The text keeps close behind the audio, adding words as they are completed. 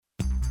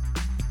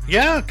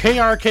Yeah,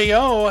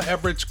 KRKO,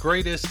 Everett's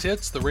Greatest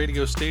Hits, the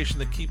radio station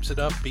that keeps it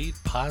upbeat,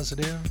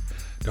 positive.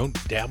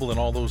 Don't dabble in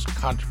all those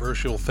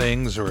controversial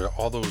things or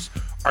all those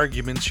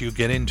arguments you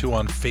get into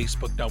on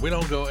Facebook. No, we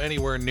don't go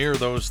anywhere near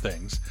those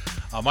things.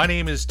 My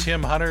name is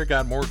Tim Hunter.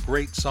 Got more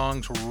great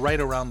songs right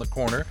around the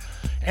corner.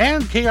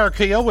 And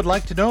KRKO would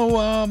like to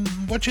know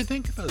what you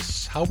think of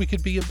us, how we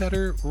could be a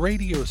better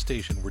radio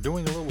station. We're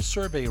doing a little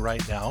survey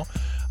right now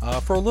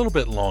for a little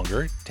bit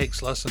longer. It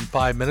takes less than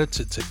 5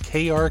 minutes. It's at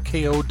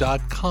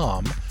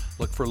krko.com.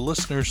 Look for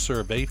listener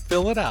survey,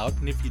 fill it out,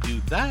 and if you do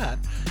that,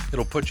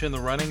 it'll put you in the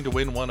running to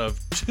win one of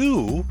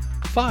two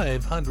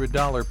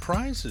 $500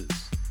 prizes.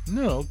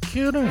 No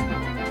kidding.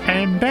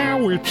 And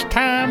now it's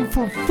time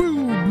for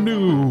food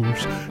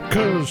news,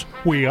 'cause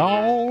we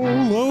all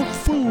love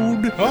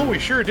food. Oh, we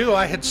sure do.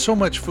 I had so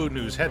much food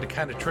news. Had to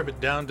kind of trim it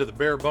down to the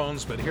bare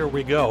bones, but here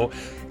we go.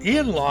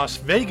 In Las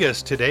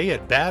Vegas today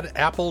at Bad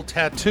Apple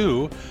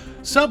Tattoo,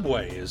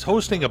 Subway is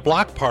hosting a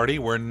block party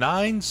where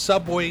 9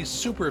 Subway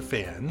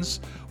superfans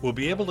will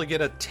be able to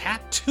get a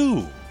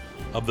tattoo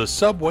of the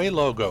Subway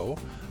logo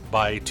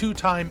by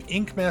two-time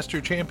Ink Master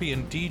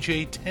champion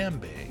DJ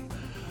Tambe.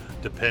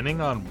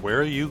 Depending on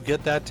where you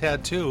get that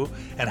tattoo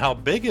and how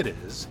big it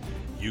is,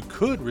 you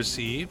could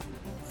receive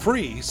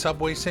free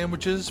Subway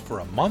sandwiches for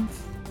a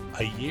month,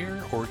 a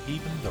year, or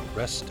even the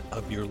rest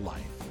of your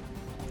life.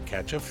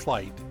 Catch a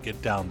flight,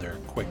 get down there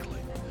quickly.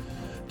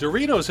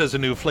 Doritos has a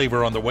new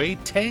flavor on the way,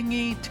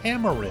 Tangy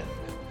Tamarind.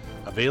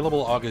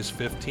 Available August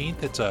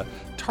 15th, it's a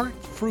tart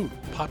fruit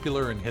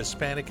popular in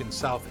Hispanic and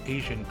South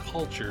Asian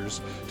cultures,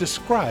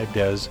 described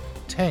as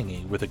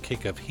tangy with a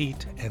kick of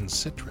heat and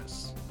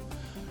citrus.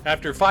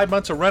 After 5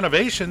 months of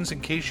renovations, in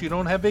case you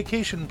don't have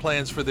vacation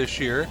plans for this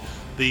year,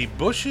 the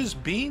Bush's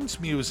Beans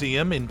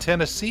Museum in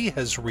Tennessee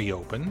has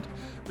reopened.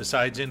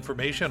 Besides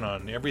information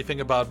on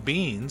everything about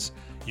beans,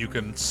 you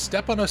can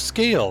step on a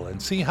scale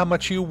and see how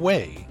much you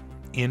weigh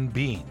in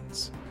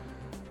beans.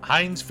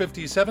 Heinz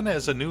 57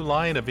 has a new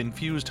line of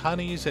infused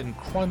honeys and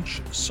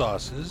crunch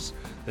sauces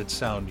that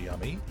sound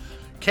yummy.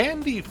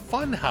 Candy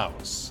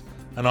Funhouse,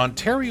 an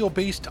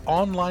Ontario-based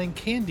online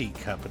candy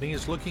company,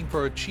 is looking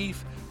for a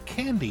chief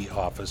candy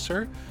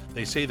officer.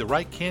 They say the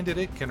right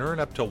candidate can earn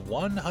up to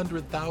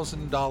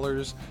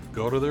 $100,000.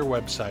 Go to their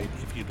website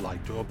if you'd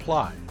like to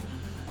apply.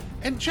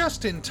 And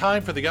just in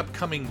time for the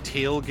upcoming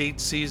tailgate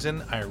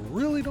season, I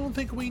really don't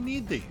think we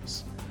need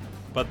these.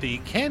 But the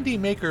candy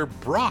maker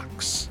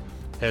Brock's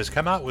has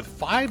come out with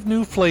 5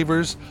 new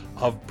flavors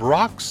of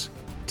Brock's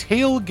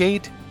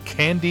Tailgate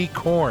Candy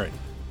Corn.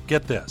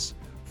 Get this: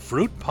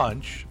 fruit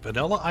punch,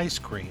 vanilla ice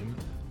cream,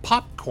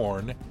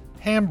 popcorn,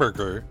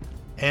 hamburger,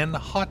 and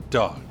hot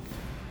dog.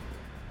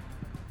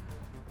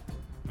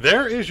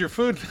 There is your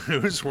food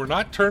news. We're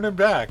not turning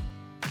back.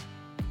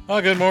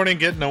 Well, good morning.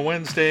 Getting a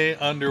Wednesday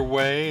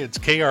underway. It's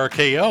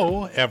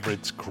KRKO,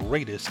 Everett's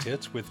Greatest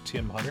Hits with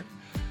Tim Hunter.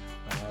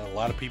 A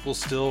lot of people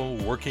still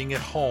working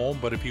at home,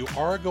 but if you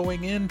are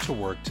going into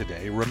work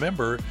today,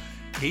 remember,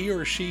 he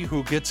or she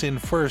who gets in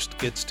first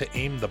gets to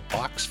aim the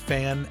box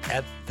fan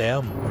at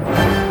them.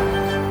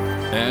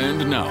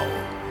 And now,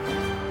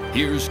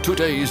 here's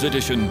today's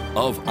edition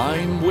of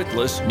I'm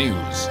Witless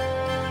News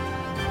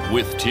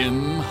with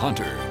Tim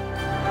Hunter.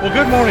 Well,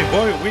 good morning.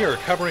 Boy, we are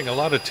covering a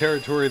lot of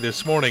territory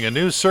this morning. A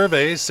new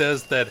survey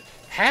says that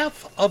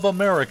half of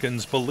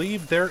Americans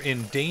believe they're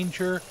in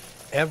danger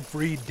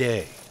every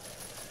day.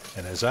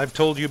 And as I've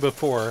told you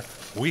before,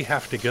 we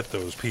have to get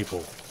those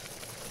people.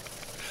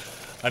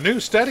 A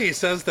new study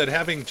says that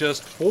having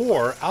just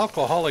 4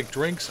 alcoholic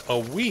drinks a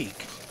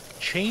week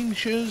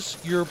changes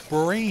your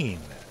brain.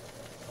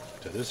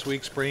 To this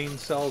week's Brain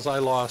Cells I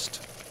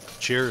Lost,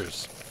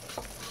 cheers.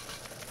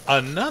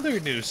 Another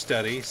new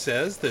study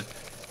says that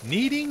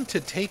needing to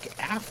take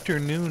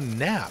afternoon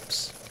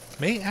naps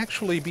may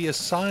actually be a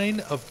sign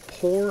of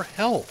poor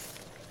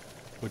health,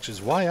 which is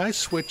why I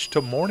switched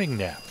to morning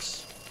naps.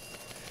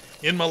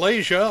 In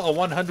Malaysia, a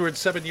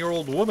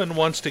 107-year-old woman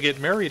wants to get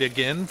married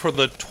again for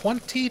the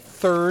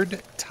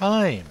 23rd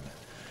time.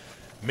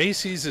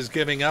 Macy's is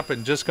giving up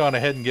and just gone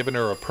ahead and given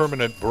her a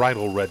permanent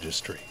bridal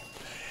registry.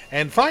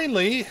 And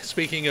finally,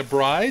 speaking of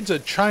brides, a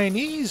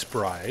Chinese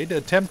bride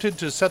attempted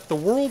to set the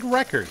world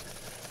record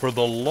for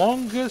the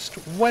longest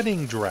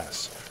wedding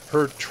dress.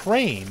 Her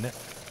train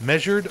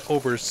measured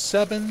over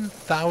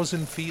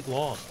 7,000 feet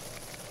long.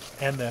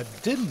 And that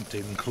didn't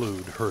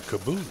include her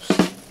caboose.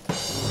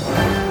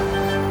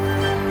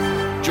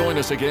 Join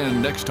us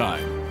again next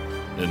time,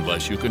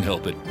 unless you can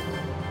help it,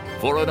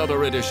 for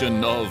another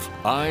edition of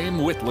I'm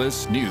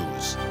Witless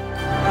News.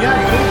 Yeah,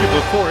 I told you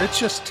before, it's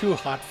just too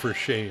hot for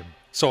shame,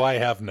 so I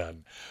have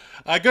none.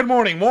 Good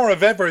morning. More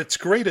of Everett's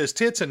Greatest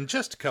Hits in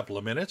just a couple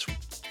of minutes.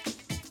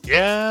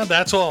 Yeah,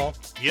 that's all.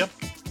 Yep.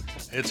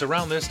 It's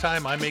around this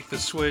time I make the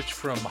switch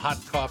from hot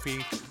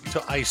coffee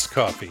to iced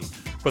coffee,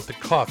 but the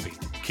coffee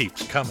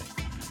keeps coming.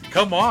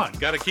 Come on,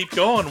 got to keep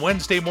going.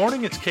 Wednesday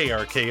morning, it's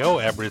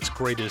KRKO, Everett's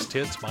Greatest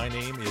Hits. My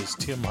name is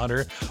Tim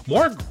Hunter.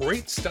 More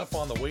great stuff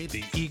on the way.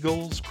 The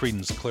Eagles,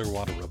 Creedence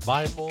Clearwater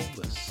Revival,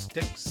 the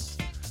Styx.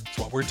 It's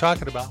what we're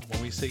talking about when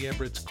we say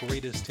Everett's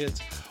Greatest Hits.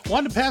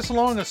 Wanted to pass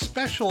along a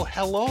special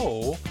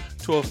hello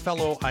to a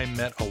fellow I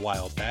met a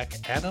while back,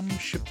 Adam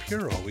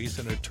Shapiro. He's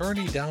an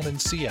attorney down in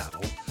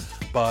Seattle,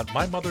 but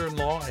my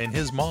mother-in-law and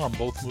his mom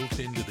both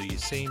moved into the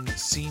same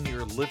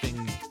senior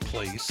living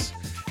place,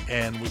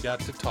 and we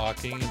got to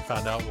talking and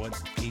found out what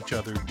each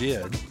other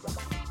did.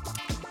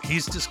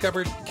 He's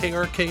discovered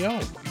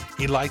KRKO.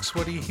 He likes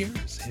what he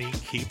hears, and he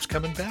keeps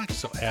coming back.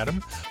 So,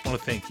 Adam, I want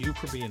to thank you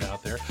for being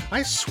out there.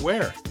 I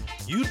swear,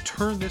 you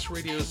turn this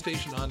radio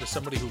station on to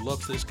somebody who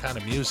loves this kind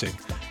of music,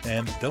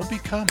 and they'll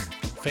become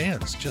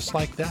fans just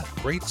like that.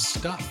 Great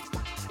stuff.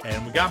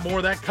 And we got more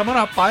of that coming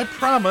up, I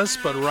promise.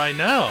 But right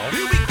now,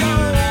 here we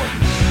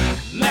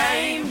go.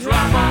 Name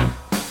dropper.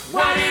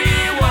 What it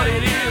is, what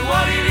it is,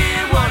 what it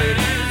is, what it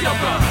is, your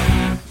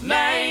brother.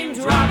 Name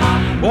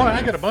dropper. Boy,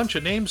 I got a bunch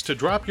of names to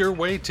drop your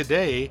way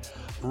today.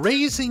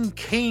 Raising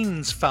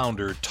Cane's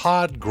founder,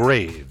 Todd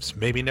Graves.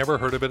 Maybe never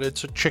heard of it.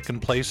 It's a chicken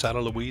place out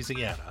of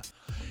Louisiana.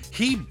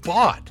 He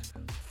bought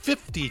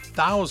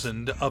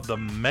 50,000 of the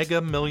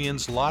Mega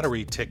Millions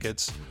lottery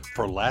tickets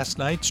for last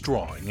night's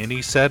drawing, and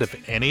he said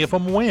if any of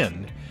them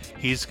win,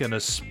 he's going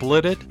to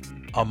split it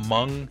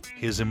among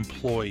his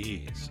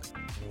employees.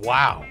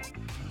 Wow.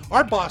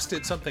 Our boss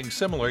did something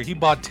similar. He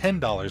bought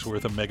 $10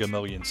 worth of Mega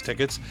Millions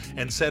tickets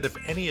and said if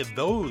any of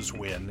those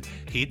win,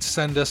 he'd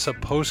send us a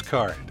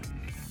postcard.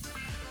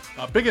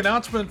 A big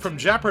announcement from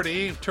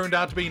Jeopardy! Turned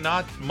out to be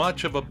not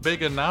much of a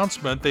big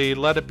announcement. They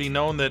let it be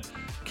known that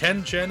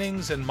Ken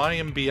Jennings and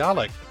Mayim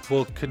Bialik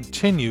will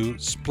continue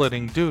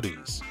splitting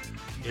duties.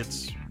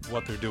 It's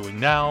what they're doing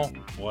now,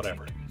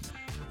 whatever.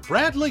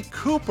 Bradley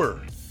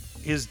Cooper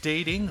is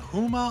dating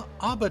Huma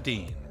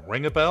Abedin.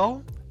 Ring a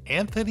bell?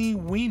 Anthony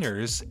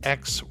Weiner's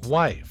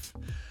ex-wife.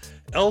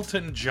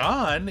 Elton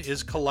John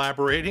is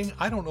collaborating.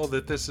 I don't know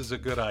that this is a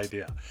good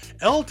idea.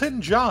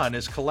 Elton John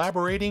is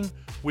collaborating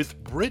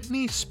with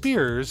Britney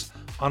Spears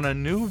on a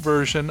new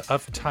version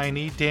of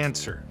Tiny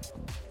Dancer.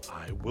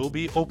 I will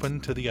be open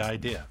to the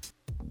idea.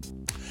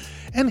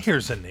 And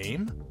here's a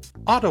name,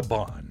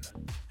 Audubon.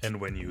 And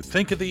when you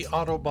think of the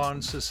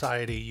Audubon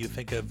Society, you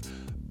think of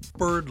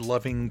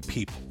bird-loving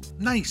people,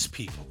 nice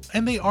people,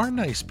 and they are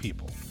nice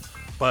people.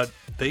 But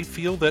they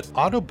feel that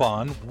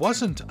Audubon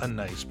wasn't a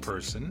nice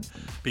person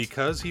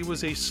because he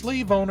was a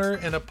slave owner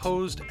and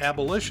opposed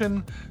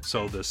abolition.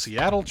 So the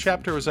Seattle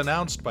chapter was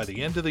announced by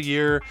the end of the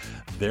year,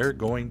 they're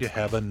going to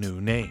have a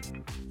new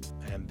name.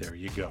 And there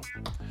you go.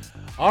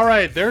 All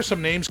right, there's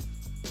some names.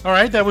 All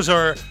right, that was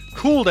our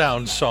cool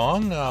down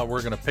song.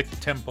 We're going to pick the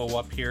tempo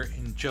up here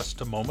in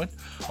just a moment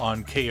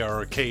on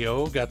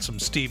KRKO. Got some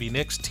Stevie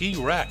Nicks,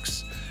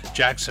 T-Rex,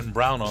 Jackson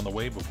Browne on the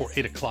way before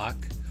 8 o'clock.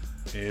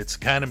 It's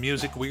the kind of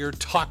music we are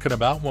talking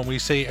about when we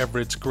say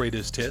Everett's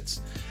Greatest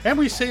Hits. And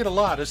we say it a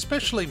lot,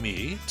 especially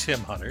me, Tim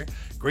Hunter.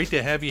 Great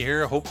to have you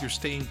here. Hope you're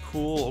staying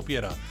cool. Hope you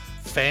had a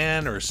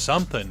fan or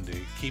something to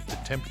keep the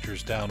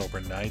temperatures down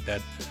overnight.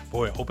 That,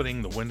 boy,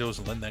 opening the windows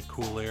and letting that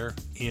cool air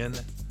in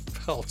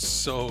felt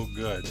so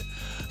good.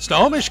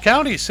 Snohomish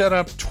County set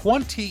up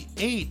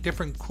 28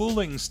 different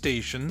cooling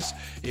stations.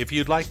 If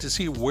you'd like to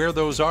see where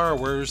those are,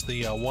 where's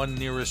the one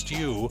nearest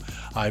you,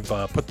 I've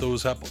put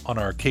those up on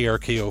our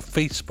KRKO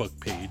Facebook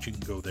page. You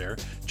can go there,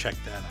 check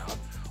that out.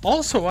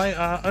 Also, I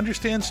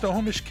understand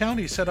Snohomish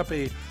County set up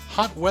a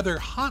hot weather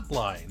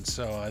hotline,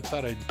 so I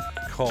thought I'd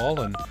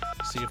call and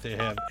see if they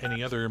have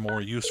any other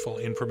more useful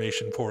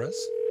information for us.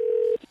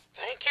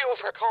 Thank you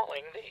for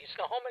calling the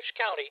Snohomish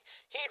County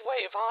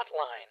Heatwave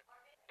Hotline.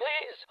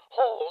 Please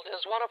hold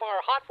as one of our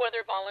hot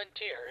weather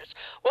volunteers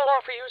will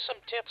offer you some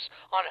tips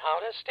on how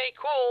to stay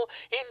cool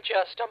in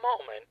just a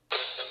moment.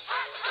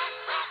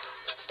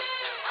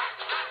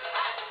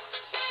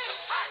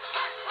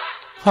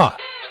 Huh.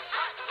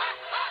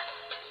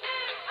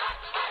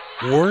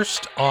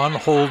 Worst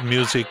on-hold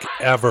music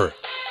ever.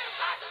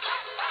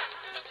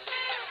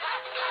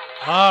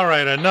 All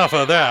right, enough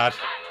of that.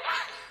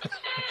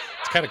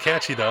 It's kind of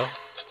catchy, though.